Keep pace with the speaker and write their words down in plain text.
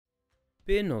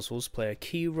Beer nozzles play a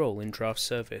key role in draft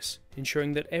service,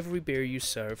 ensuring that every beer you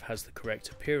serve has the correct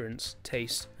appearance,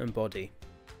 taste and body.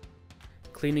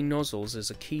 Cleaning nozzles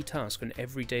is a key task on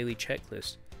every daily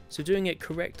checklist, so doing it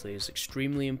correctly is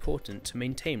extremely important to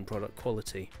maintain product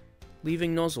quality.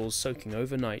 Leaving nozzles soaking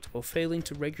overnight or failing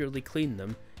to regularly clean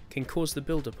them can cause the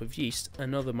buildup of yeast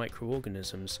and other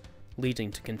microorganisms,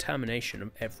 leading to contamination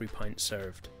of every pint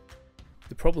served.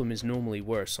 The problem is normally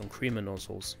worse on creamer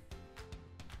nozzles.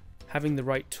 Having the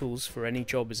right tools for any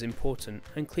job is important,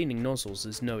 and cleaning nozzles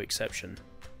is no exception.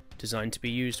 Designed to be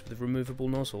used with removable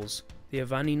nozzles, the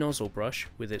Avani Nozzle Brush,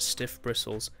 with its stiff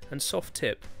bristles and soft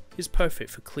tip, is perfect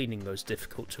for cleaning those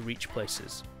difficult to reach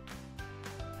places.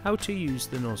 How to use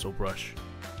the nozzle brush.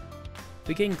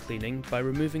 Begin cleaning by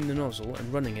removing the nozzle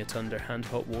and running it under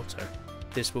hand-hot water.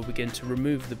 This will begin to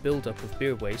remove the buildup of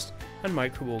beer waste and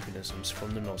microorganisms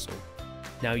from the nozzle.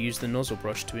 Now use the nozzle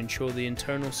brush to ensure the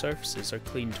internal surfaces are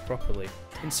cleaned properly.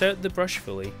 Insert the brush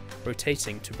fully,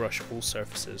 rotating to brush all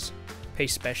surfaces. Pay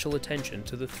special attention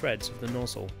to the threads of the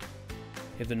nozzle.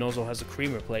 If the nozzle has a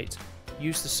creamer plate,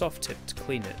 use the soft tip to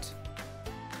clean it.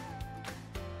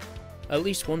 At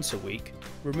least once a week,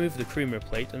 remove the creamer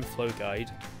plate and flow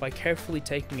guide by carefully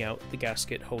taking out the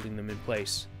gasket holding them in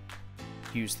place.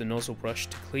 Use the nozzle brush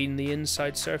to clean the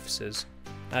inside surfaces,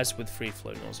 as with free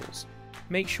flow nozzles.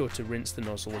 Make sure to rinse the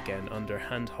nozzle again under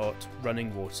hand-hot,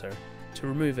 running water to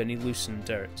remove any loosened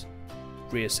dirt.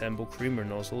 Reassemble creamer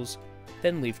nozzles,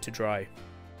 then leave to dry.